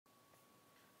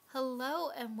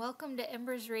Hello and welcome to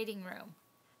Ember's Reading Room.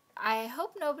 I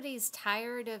hope nobody's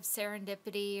tired of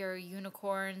serendipity or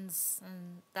unicorns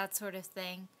and that sort of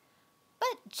thing.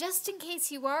 But just in case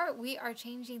you are, we are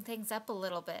changing things up a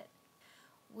little bit.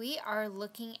 We are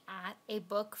looking at a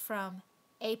book from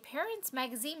a Parents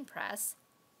Magazine Press,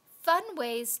 Fun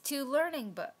Ways to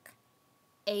Learning book.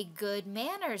 A good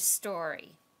manners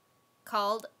story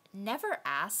called Never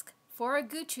Ask for a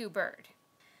Goochoo Bird,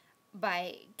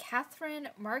 by Katherine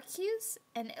Marcuse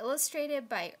and illustrated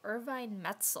by Ervine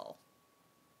Metzl.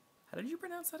 How did you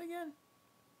pronounce that again?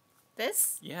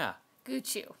 This? Yeah.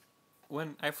 Goochoo.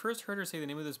 When I first heard her say the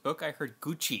name of this book, I heard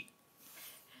Gucci.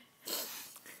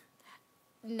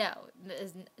 No,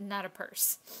 not a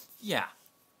purse. Yeah.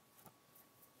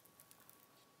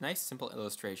 Nice, simple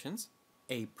illustrations.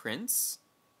 A prince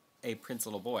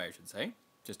little boy, I should say,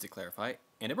 just to clarify,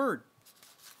 and a bird.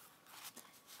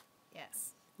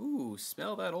 Yes. Ooh,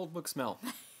 smell that old book smell.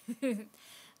 This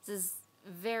is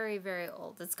very, very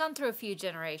old. It's gone through a few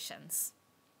generations.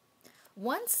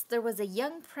 Once there was a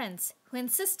young prince who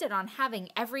insisted on having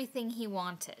everything he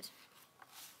wanted.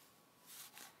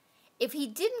 If he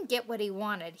didn't get what he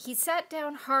wanted, he sat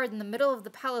down hard in the middle of the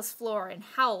palace floor and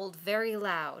howled very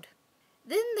loud.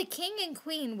 Then the king and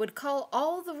queen would call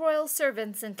all the royal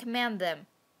servants and command them,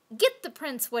 "Get the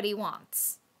prince what he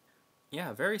wants."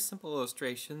 Yeah, very simple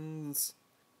illustrations.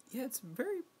 Yeah, it's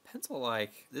very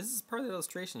pencil-like. This is part of the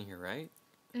illustration here, right?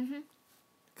 Mm-hmm.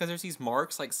 Because there's these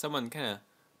marks, like someone kind of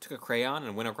took a crayon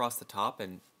and went across the top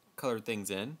and colored things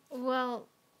in. Well,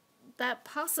 that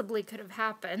possibly could have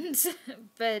happened,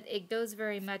 but it goes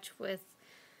very much with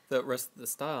The rest of the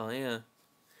style, yeah.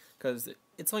 Because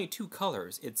it's only two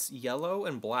colors. It's yellow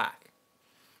and black.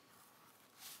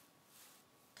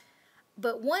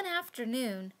 But one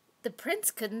afternoon, the prince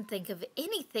couldn't think of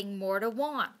anything more to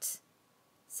want.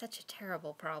 Such a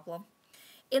terrible problem.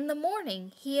 In the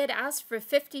morning, he had asked for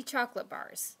 50 chocolate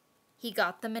bars. He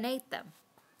got them and ate them.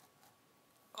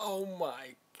 Oh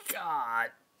my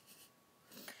god.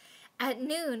 At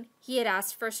noon, he had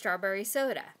asked for strawberry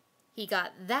soda. He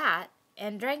got that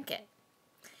and drank it.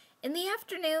 In the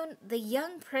afternoon, the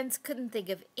young prince couldn't think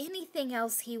of anything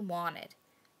else he wanted.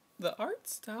 The art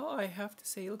style, I have to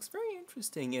say, looks very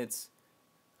interesting. It's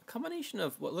a combination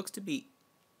of what looks to be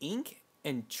ink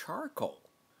and charcoal.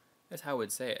 That's how I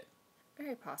would say it.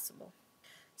 Very possible.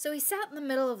 So he sat in the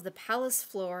middle of the palace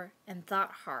floor and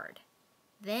thought hard.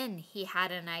 Then he had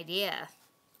an idea.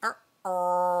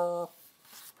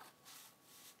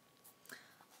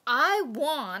 "I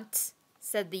want,"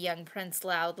 said the young prince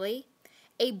loudly,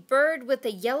 "a bird with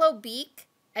a yellow beak,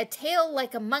 a tail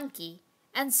like a monkey,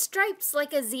 and stripes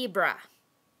like a zebra."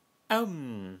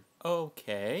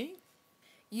 Okay.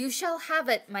 "You shall have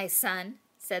it, my son,"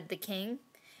 said the king.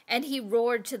 And he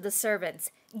roared to the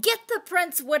servants, "Get the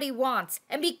prince what he wants,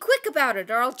 and be quick about it,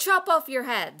 or I'll chop off your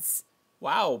heads."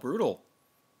 Wow, brutal.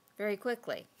 Very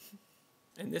quickly.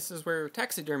 And this is where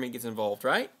taxidermy gets involved,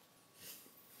 right?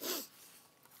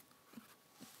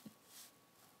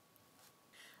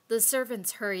 The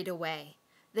servants hurried away.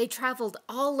 They traveled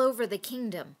all over the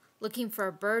kingdom, looking for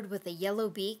a bird with a yellow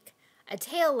beak, a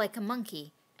tail like a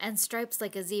monkey, and stripes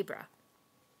like a zebra.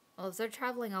 Well, if they're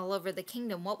traveling all over the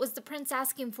kingdom, what was the prince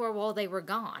asking for while they were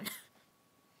gone?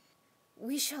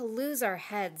 "We shall lose our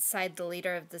heads," sighed the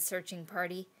leader of the searching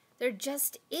party. "There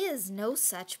just is no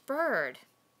such bird."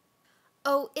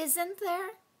 "Oh, isn't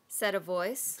there?" said a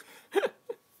voice.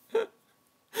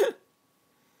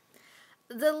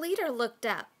 The leader looked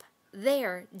up.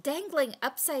 There, dangling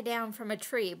upside down from a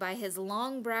tree by his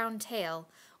long brown tail,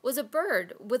 was a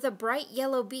bird with a bright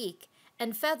yellow beak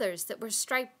and feathers that were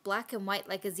striped black and white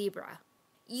like a zebra.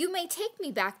 "You may take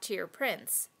me back to your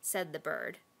prince," said the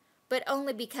bird, "but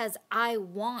only because I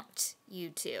want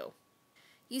you to."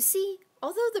 You see,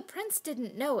 although the prince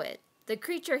didn't know it, the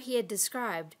creature he had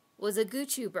described was a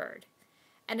Goochoo Bird,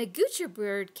 and a Goochoo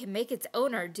Bird can make its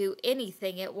owner do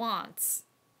anything it wants.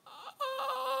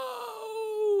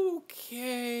 Okay.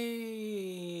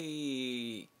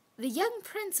 The young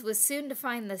prince was soon to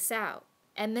find this out,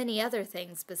 and many other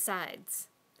things besides.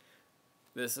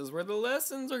 This is where the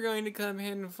lessons are going to come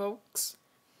in, folks.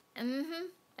 Mm-hmm.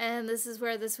 And this is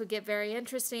where this would get very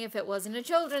interesting if it wasn't a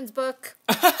children's book.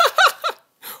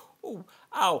 Oh,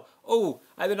 ow. Oh,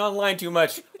 I've been online too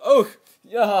much. Oh,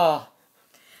 yeah.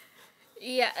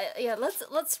 Yeah,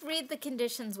 let's read the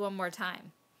conditions one more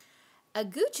time. A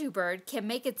Goochoo Bird can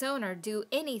make its owner do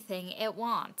anything it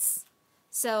wants.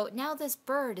 So now this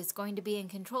bird is going to be in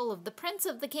control of the prince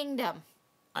of the kingdom.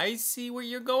 I see where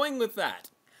you're going with that.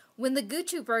 When the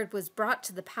Goochoo Bird was brought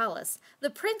to the palace, the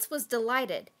prince was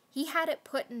delighted. He had it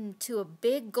put into a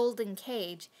big golden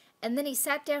cage, and then he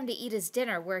sat down to eat his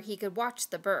dinner where he could watch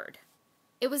the bird.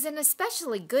 It was an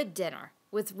especially good dinner,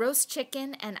 with roast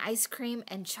chicken and ice cream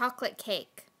and chocolate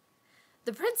cake.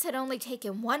 The prince had only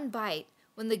taken one bite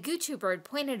when the Goochoo Bird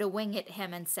pointed a wing at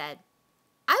him and said,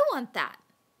 "I want that."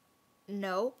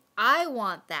 "No, I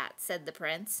want that," said the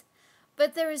prince.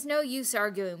 But there was no use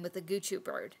arguing with the Goochoo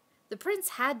Bird. The prince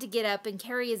had to get up and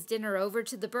carry his dinner over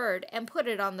to the bird and put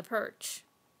it on the perch.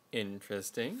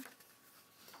 Interesting.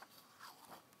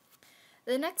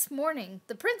 The next morning,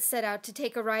 the prince set out to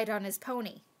take a ride on his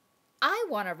pony. "I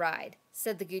want a ride,"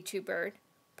 said the Goochoo Bird,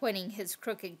 pointing his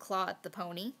crooked claw at the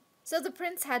pony. So the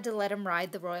prince had to let him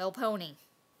ride the royal pony.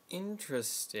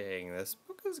 Interesting. This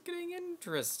book is getting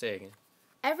interesting.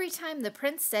 Every time the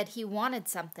prince said he wanted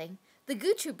something, the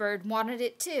Goochoo Bird wanted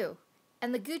it too,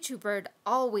 and the Goochoo Bird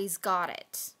always got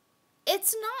it.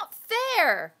 "It's not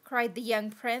fair," cried the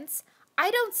young prince. "I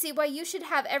don't see why you should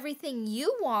have everything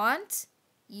you want."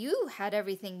 "You had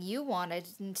everything you wanted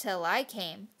until I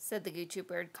came," said the Goochoo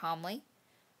Bird calmly.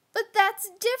 "But that's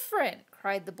different,"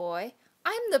 cried the boy.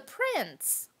 "I'm the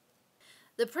prince."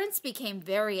 The prince became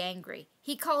very angry.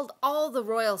 He called all the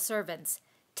royal servants.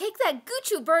 "Take that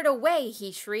Goochoo Bird away,"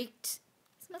 he shrieked.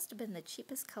 This must have been the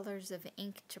cheapest colors of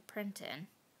ink to print in.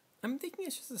 I'm thinking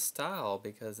it's just a style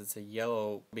because it's a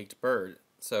yellow-beaked bird,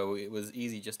 so it was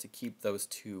easy just to keep those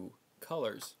two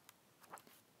colors.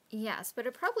 Yes, but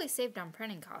it probably saved on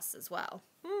printing costs as well.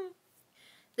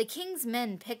 The king's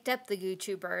men picked up the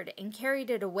Goochoo Bird and carried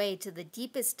it away to the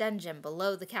deepest dungeon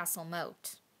below the castle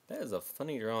moat. That is a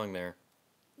funny drawing there.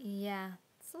 Yeah,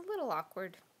 it's a little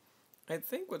awkward. I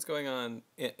think what's going on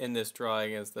in this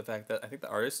drawing is the fact that I think the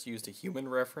artist used a human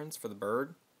reference for the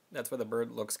bird. That's why the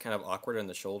bird looks kind of awkward in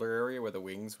the shoulder area where the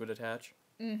wings would attach.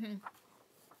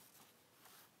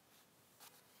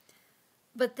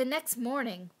 But the next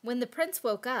morning, when the prince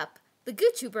woke up, the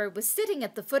Goochoo Bird was sitting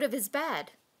at the foot of his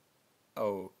bed.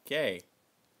 Okay.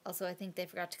 Also, I think they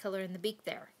forgot to color in the beak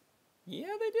there.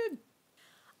 Yeah, they did.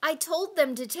 "I told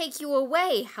them to take you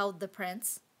away," howled the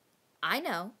prince. "I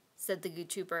know," said the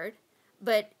Goochoo Bird,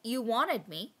 "but you wanted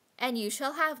me, and you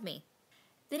shall have me."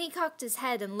 Then he cocked his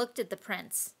head and looked at the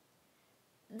prince.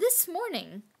 "This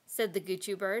morning," said the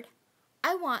Goochoo Bird,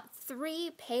 "I want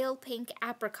 3 pale pink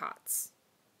apricots."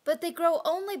 "But they grow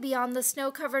only beyond the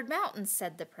snow-covered mountains,"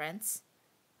 said the prince.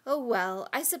 "Oh, well,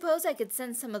 I suppose I could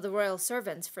send some of the royal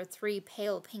servants for 3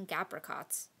 pale pink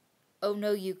apricots." "Oh,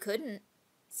 no, you couldn't,"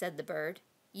 said the bird.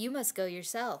 "You must go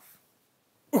yourself."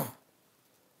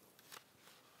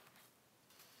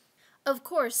 Of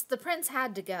course, the prince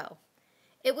had to go.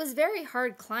 It was very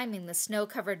hard climbing the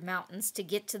snow-covered mountains to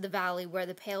get to the valley where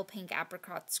the pale pink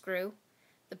apricots grew.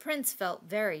 The prince felt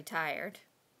very tired.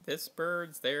 This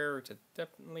bird's there to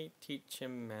definitely teach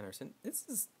him manners. And this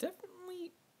is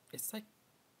definitely, it's like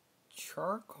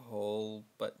charcoal,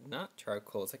 but not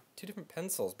charcoal. It's like 2 different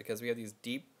pencils because we have these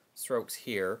deep strokes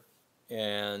here,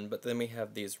 but then we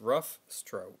have these rough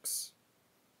strokes.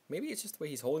 Maybe it's just the way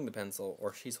he's holding the pencil,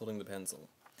 or she's holding the pencil.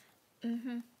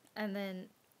 And then,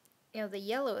 the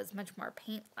yellow is much more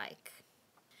paint-like.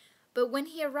 But when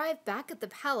he arrived back at the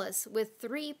palace with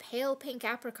 3 pale pink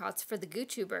apricots for the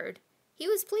Goochoo Bird, he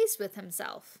was pleased with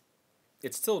himself.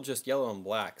 It's still just yellow and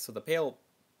black, so the pale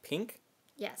pink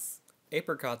Yes,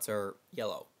 apricots are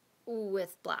yellow.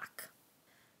 with black.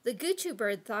 The Goochoo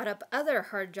Bird thought up other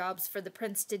hard jobs for the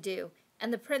prince to do,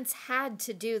 and the prince had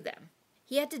to do them.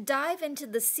 He had to dive into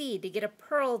the sea to get a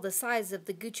pearl the size of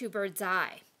the Goochoo Bird's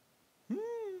eye.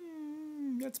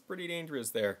 That's pretty dangerous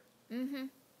there.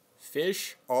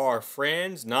 Fish are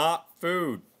friends, not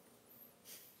food.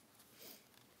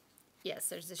 Yes,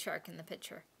 there's a shark in the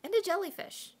picture. And a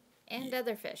jellyfish. And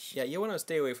other fish. Yeah, you want to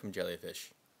stay away from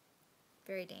jellyfish.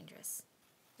 Very dangerous.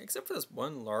 Except for this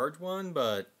one large one,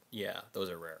 but yeah,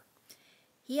 those are rare.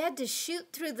 He had to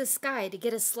shoot through the sky to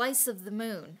get a slice of the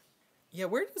moon. Yeah,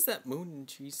 where does that moon and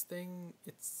cheese thing...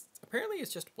 Apparently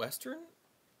it's just Western.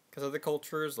 Because other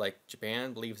cultures, like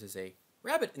Japan, believes there's a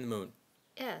rabbit in the moon.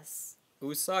 Yes.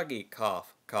 Usagi,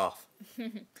 cough, cough.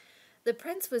 The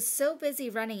prince was so busy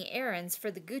running errands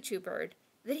for the Goochoo Bird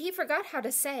that he forgot how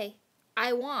to say,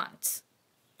 "I want."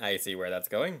 I see where that's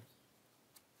going.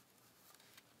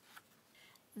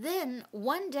 Then,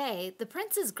 one day, the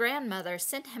prince's grandmother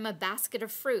sent him a basket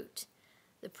of fruit.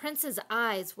 The prince's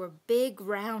eyes were big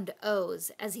round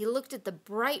O's as he looked at the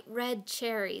bright red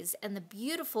cherries and the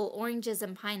beautiful oranges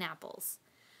and pineapples.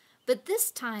 But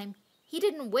this time, he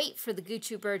didn't wait for the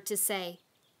Goochoo Bird to say,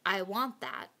 "I want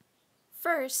that."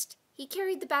 First, he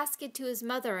carried the basket to his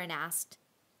mother and asked,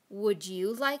 "Would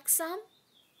you like some?"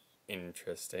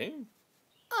 Interesting.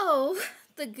 "Oh,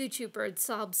 The Goochoo Bird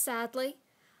sobbed sadly.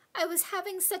 I was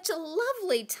having such a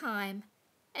lovely time,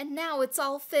 and now it's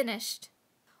all finished.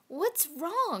 What's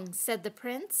wrong? Said the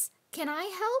prince. Can I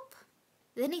help?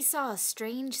 Then he saw a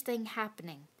strange thing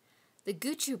happening. The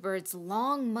Goochoo Bird's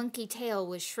long monkey tail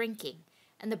was shrinking,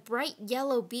 and the bright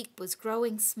yellow beak was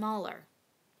growing smaller,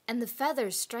 and the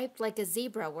feathers striped like a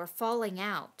zebra were falling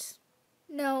out.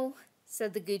 No,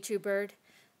 said the Goochoo Bird,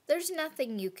 there's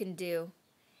nothing you can do.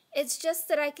 It's just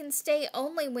that I can stay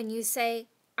only when you say,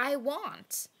 I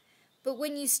want. But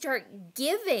when you start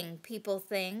giving people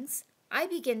things, I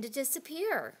begin to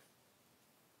disappear.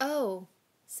 Oh,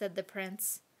 said the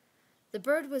prince. The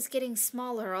bird was getting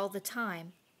smaller all the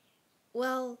time.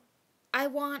 Well, I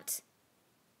want...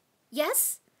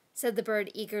 Yes, said the bird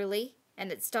eagerly,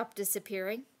 and it stopped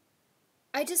disappearing.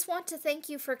 I just want to thank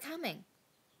you for coming,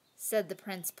 said the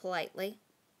prince politely.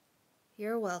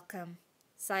 You're welcome,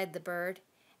 sighed the bird,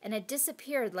 and it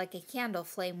disappeared like a candle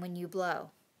flame when you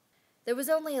blow. There was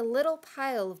only a little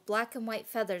pile of black and white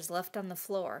feathers left on the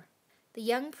floor. The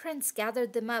young prince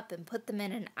gathered them up and put them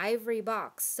in an ivory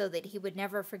box so that he would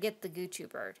never forget the Goochoo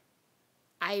Bird.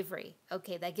 Ivory.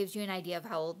 Okay, that gives you an idea of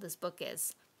how old this book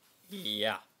is.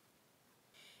 Yeah.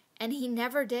 And he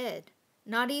never did,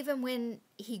 not even when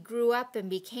he grew up and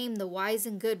became the wise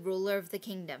and good ruler of the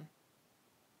kingdom.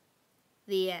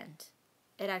 The end.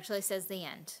 It actually says the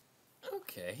end.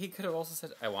 Okay, he could have also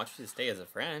said, I want you to stay as a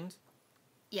friend.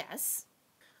 Yes.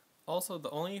 Also, the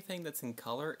only thing that's in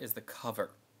color is the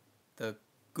cover. The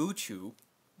Goochoo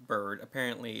Bird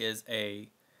apparently is a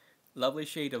lovely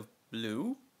shade of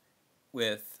blue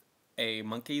with a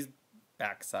monkey's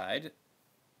backside,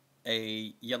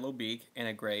 a yellow beak, and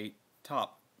a gray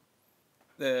top.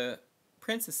 The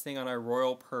prince is sitting on a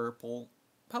royal purple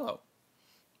pillow.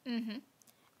 Mm-hmm.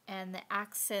 And the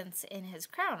accents in his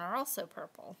crown are also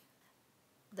purple.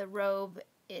 The robe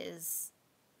is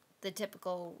the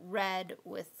typical red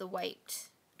with the white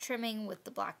trimming with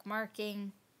the black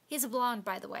marking. He's a blonde,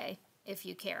 by the way, if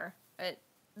you care.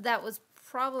 That was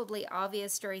probably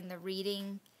obvious during the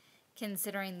reading,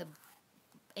 considering the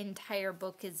entire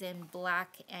book is in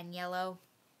black and yellow.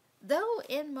 Though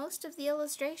in most of the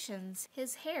illustrations,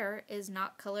 his hair is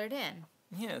not colored in.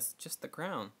 Yeah, it's just the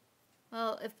crown.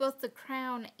 Well, if both the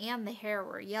crown and the hair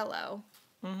were yellow,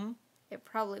 it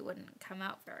probably wouldn't come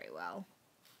out very well.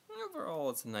 Overall,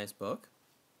 it's a nice book.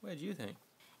 What did you think?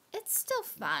 It's still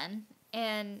fun,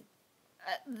 and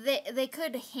they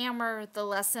could hammer the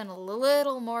lesson a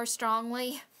little more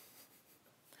strongly.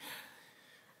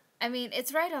 I mean,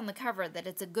 it's right on the cover that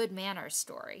it's a good manners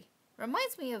story.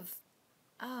 Reminds me of,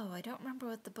 I don't remember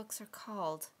what the books are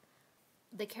called.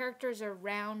 The characters are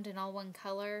round and all one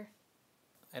color.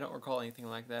 I don't recall anything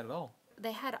like that at all.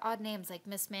 They had odd names like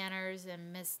Miss Manners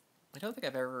and Miss... I don't think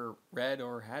I've ever read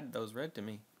or had those read to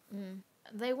me.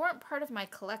 They weren't part of my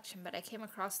collection, but I came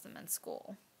across them in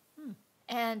school.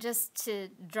 And just to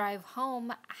drive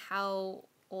home how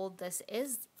old this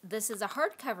is a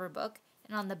hardcover book,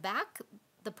 and on the back,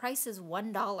 the price is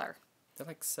 $1. They're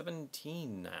like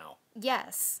 17 now.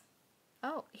 Yes.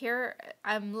 Oh, here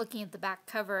I'm looking at the back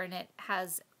cover, and it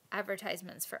has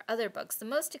advertisements for other books. The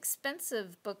most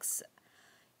expensive books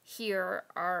here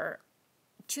are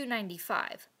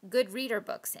 $2.95. Good reader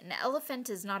books. An elephant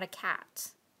is not a cat.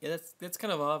 Yeah, that's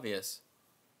kind of obvious.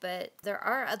 But there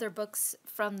are other books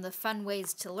from the Fun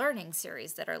Ways to Learning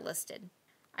series that are listed.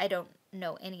 I don't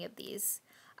know any of these.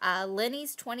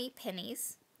 Lenny's 20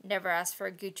 Pennies, Never Asked for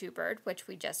a Goochoo Bird, which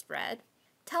we just read.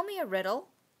 Tell Me a Riddle,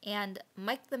 and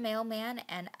Mike the Mailman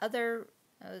and other,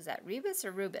 is that Rebus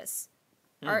or Rubus?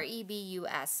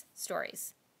 R-E-B-U-S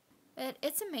stories.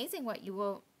 It's amazing what you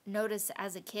will notice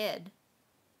as a kid.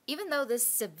 Even though this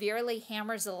severely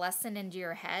hammers a lesson into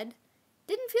your head,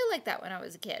 didn't feel like that when I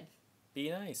was a kid. Be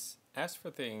nice. Ask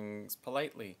for things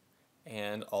politely.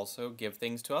 And also give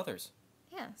things to others.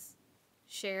 Yes.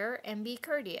 Share and be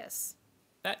courteous.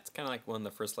 That's kind of like one of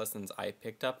the first lessons I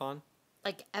picked up on.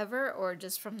 Like ever, or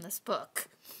just from this book?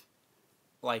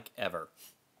 Like ever.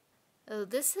 Oh,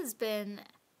 this has been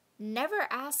Never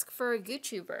Ask for a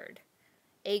Goochoo Bird,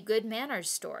 a Good Manners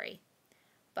Story,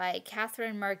 by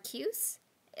Katherine Marcuse,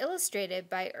 illustrated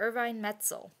by Ervine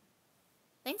Metzl.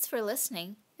 Thanks for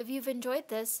listening. If you've enjoyed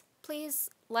this, please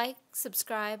like,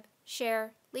 subscribe,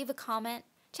 share, leave a comment.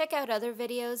 Check out other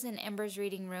videos in Ember's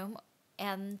Reading Room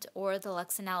and or the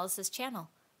Lux Analysis channel.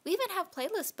 We even have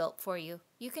playlists built for you.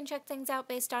 You can check things out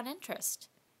based on interest.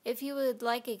 If you would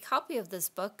like a copy of this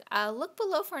book, look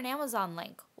below for an Amazon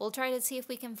link. We'll try to see if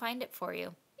we can find it for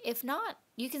you. If not,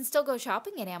 you can still go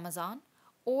shopping at Amazon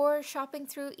or shopping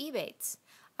through Ebates.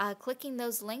 Clicking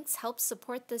those links helps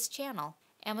support this channel.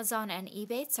 Amazon and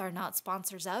Ebates are not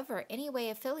sponsors of or any way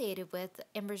affiliated with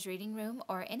Ember's Reading Room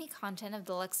or any content of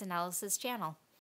the Lux Analysis channel.